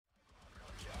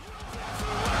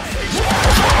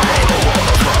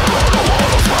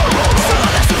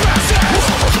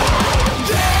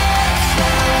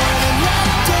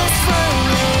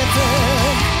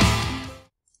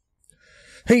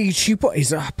Hey YouTube, what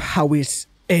is up? How is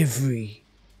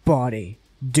everybody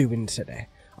doing today?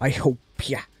 I hope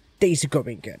your days are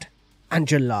going good and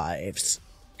your lives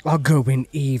are going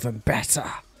even better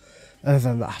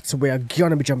than that. So we are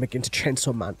gonna be jumping into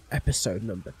Chainsaw Man episode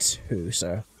number 2.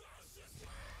 So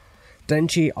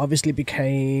Denji obviously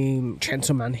became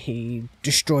Chainsaw Man. He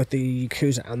destroyed the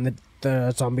Yakuza and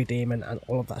the zombie demon and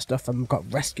all of that stuff, and got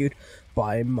rescued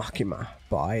by Makima,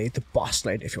 by the boss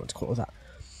lady, if you want to call it that.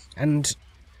 And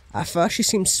at first she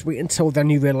seems sweet until then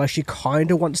you realise she kind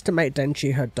of wants to make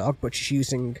Denji her dog, but she's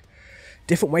using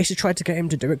different ways to try to get him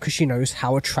to do it because she knows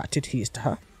how attracted he is to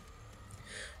her.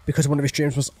 Because one of his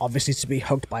dreams was obviously to be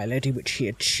hugged by a lady, which he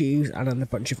achieved, and then a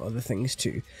bunch of other things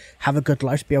to have a good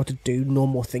life, to be able to do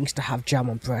normal things, to have jam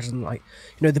on bread and, like,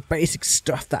 you know, the basic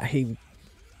stuff that he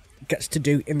gets to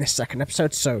do in this second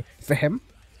episode. So for him,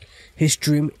 his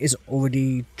dream is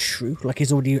already true, like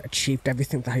he's already achieved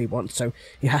everything that he wants, so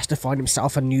he has to find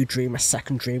himself a new dream, a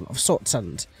second dream of sorts,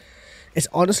 and it's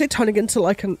honestly turning into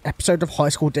like an episode of High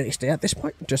School DxD at this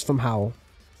point, just from how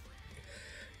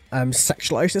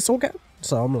sexualized this all gets.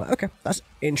 So I'm like, okay, that's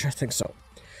interesting. So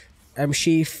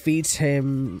she feeds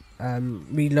him,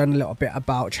 we learn a little bit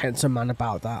about Chainsaw Man,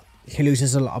 about that he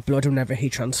loses a lot of blood whenever he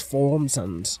transforms,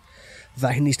 and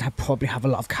that he needs to probably have a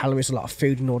lot of calories, a lot of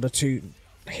food in order to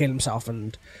heal himself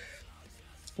and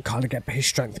kind of get his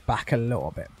strength back a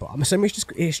little bit. But I'm assuming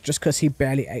it's just because he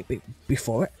barely ate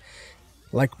before it.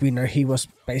 Like, we know he was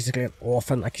basically an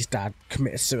orphan, like his dad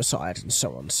committed suicide and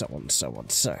so on, so on, so on.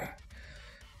 So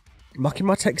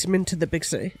Makima takes him into the big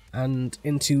city and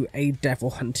into a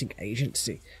devil hunting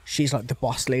agency. She's like the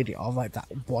boss lady of like that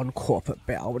one corporate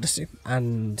bit, I would assume,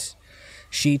 and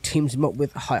she teams him up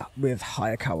with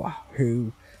Hayakawa,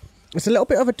 who is a little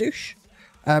bit of a douche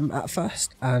at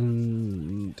first,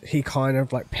 and he kind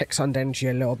of like picks on Denji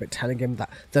a little bit, telling him that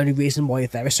the only reason why you're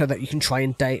there is so that you can try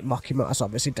and date Makima, as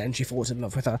obviously Denji falls in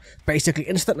love with her basically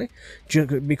instantly,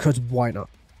 because why not?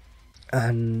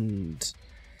 And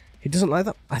he doesn't like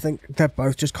that. I think they're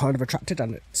both just kind of attracted,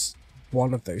 and it's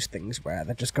one of those things where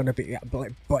they're just going to be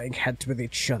like butting heads with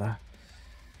each other.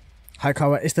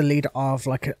 Hayakawa is the leader of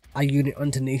like a unit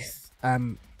underneath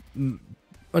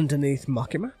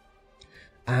Makima,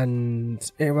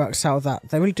 and it works out that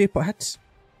they really do butt heads.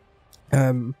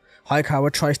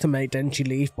 Hayakawa tries to make Denji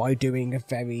leave by doing a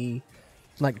very,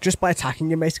 like, just by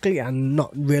attacking him basically, and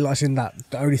not realising that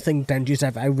the only thing Denji's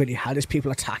ever really had is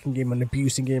people attacking him and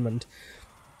abusing him, and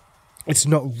it's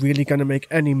not really going to make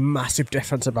any massive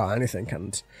difference about anything.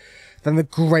 And then the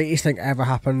greatest thing ever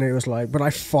happened, it was like, when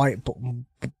I fight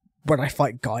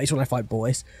guys, when I fight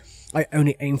boys, I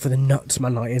only aim for the nuts,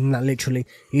 man. Like, and that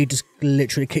he just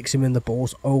literally kicks him in the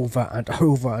balls over and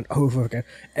over and over again,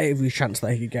 every chance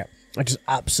that he could get. I just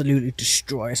absolutely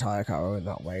destroys Hayakawa in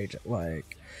that way.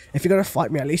 Like, if you're going to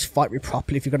fight me, at least fight me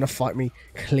properly. If you're going to fight me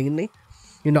cleanly,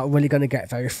 you're not really going to get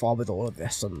very far with all of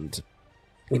this. And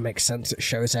it makes sense. It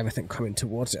shows everything coming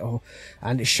towards it all,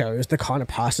 and it shows the kind of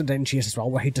person Denji is as well,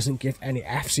 where he doesn't give any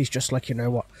F's. He's just like, you know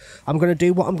what, I'm going to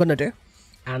do what I'm going to do,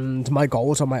 and my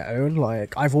goals are my own.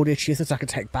 Like, I've already achieved this. I can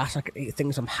take baths, I can eat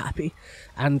things, I'm happy.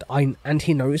 And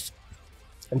he knows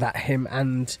that him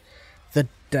and the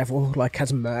devil like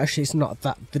has merged. It's not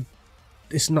that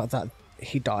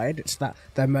he died, it's that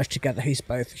they're merged together. He's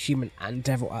both human and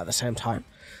devil at the same time,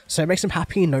 so it makes him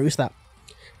happy. He knows that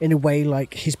in a way,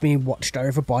 like, he's being watched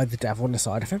over by the devil on the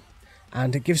side of him,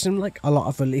 and it gives him like a lot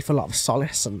of relief, a lot of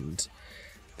solace. And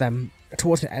then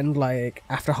towards the end, like,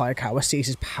 after Hayakawa sees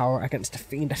his power against a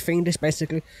fiend is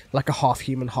basically like a half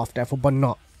human, half devil, but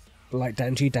not like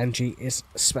Denji. Denji is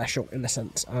special in a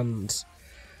sense, and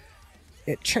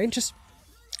it changes.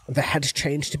 The heads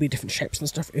change to be different shapes and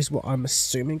stuff, is what I'm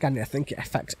assuming, and I think it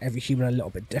affects every human a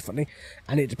little bit differently,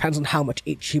 and it depends on how much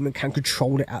each human can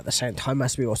control it at the same time.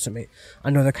 As we also meet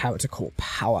another character called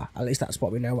Power, at least that's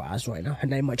what we know her as right now. Her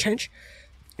name might change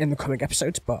in the coming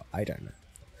episodes, but I don't know.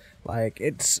 Like,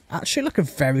 it's actually like a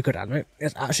very good anime.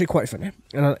 It's actually quite funny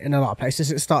in a lot of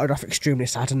places. It started off extremely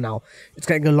sad, and now it's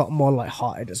getting a lot more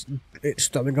light-hearted. It's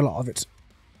throwing a lot of its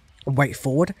weight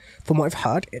forward. From what I've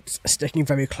heard, it's sticking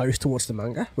very close towards the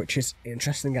manga, which is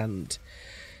interesting, and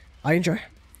I enjoy.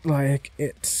 Like,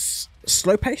 it's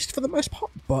slow-paced for the most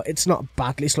part, but it's not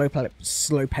badly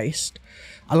slow-paced.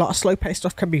 A lot of slow-paced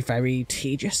stuff can be very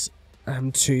tedious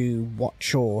to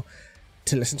watch or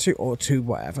to listen to or to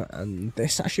whatever, and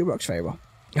this actually works very well.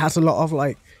 It has a lot of,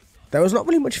 like, there was not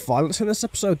really much violence in this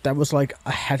episode. There was like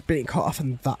a head being cut off,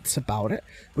 and that's about it,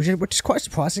 which is quite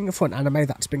surprising for an anime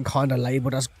that's been kind of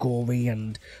labelled as gory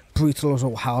and brutal as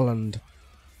all hell, and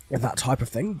that type of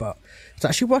thing, but it's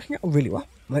actually working out really well.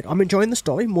 Like, I'm enjoying the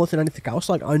story more than anything else.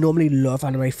 Like, I normally love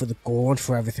anime for the gore and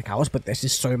for everything else, but this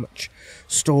is so much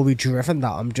story driven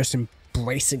that I'm just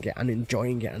embracing it and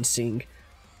enjoying it and seeing,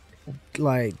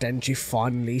 like, Denji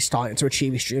finally starting to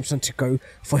achieve his dreams and to go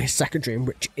for his second dream,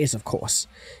 which is, of course,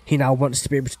 he now wants to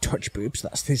be able to touch boobs.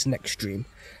 That's his next dream.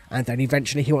 And then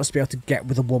eventually he wants to be able to get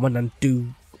with a woman and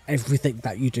do everything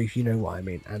that you do, you know what I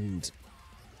mean. And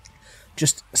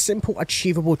just simple,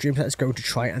 achievable dreams that he's going to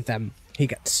try, and then he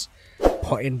gets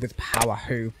put in with Power,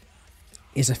 who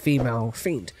is a female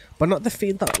fiend. But not the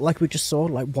fiend that, like we just saw,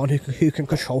 like one who can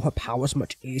control her powers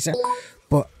much easier,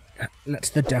 but lets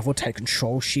the devil take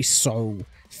control. She's so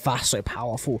fast, so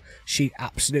powerful. She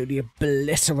absolutely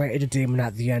obliterated a demon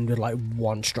at the end with like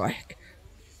one strike.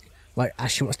 Like,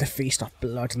 as she wants to feast off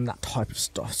blood and that type of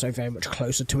stuff. So very much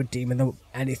closer to a demon than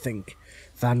anything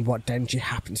than what Denji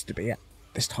happens to be at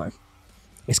this time.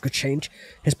 This could change.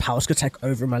 His powers could take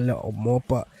over him a little more,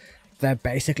 but they're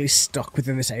basically stuck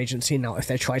within this agency now. If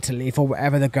they try to leave or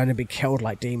whatever, they're going to be killed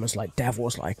like demons, like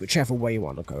devils, like whichever way you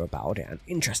want to go about it. And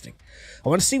interesting. I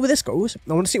want to see where this goes.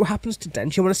 I want to see what happens to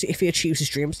Denji. I want to see if he achieves his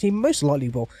dreams. He most likely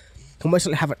will. He'll most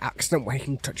likely have an accident where he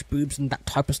can touch boobs and that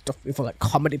type of stuff for like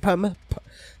comedy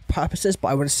purposes. But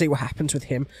I want to see what happens with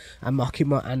him and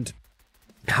Makima and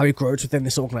how he grows within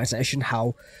this organization,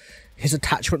 how his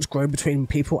attachments grow between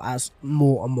people as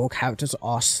more and more characters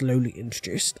are slowly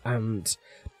introduced, and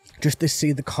just to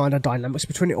see the kind of dynamics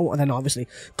between it all, and then obviously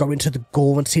go into the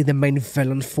gore and see the main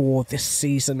villain for this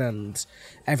season and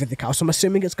everything else. I'm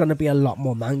assuming it's going to be a lot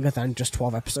more manga than just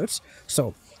 12 episodes,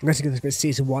 so I'm going to give this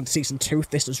season 1, season 2, if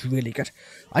this is really good.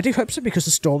 I do hope so, because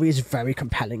the story is very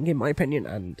compelling in my opinion,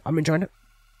 and I'm enjoying it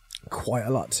quite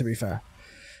a lot, to be fair,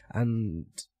 and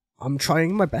I'm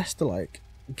trying my best to like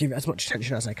give it as much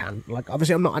attention as I can. Like,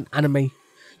 obviously I'm not an anime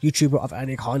YouTuber of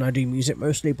any kind, I do music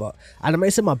mostly, but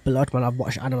anime's in my blood, man. I've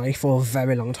watched anime for a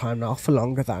very long time now, for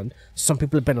longer than some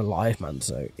people have been alive, man,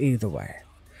 so either way.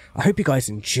 I hope you guys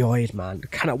enjoyed, man.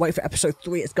 Cannot wait for episode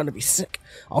 3, it's gonna be sick.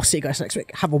 I'll see you guys next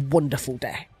week. Have a wonderful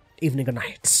day, evening or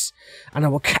nights, and I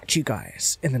will catch you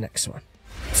guys in the next one.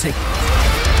 See you.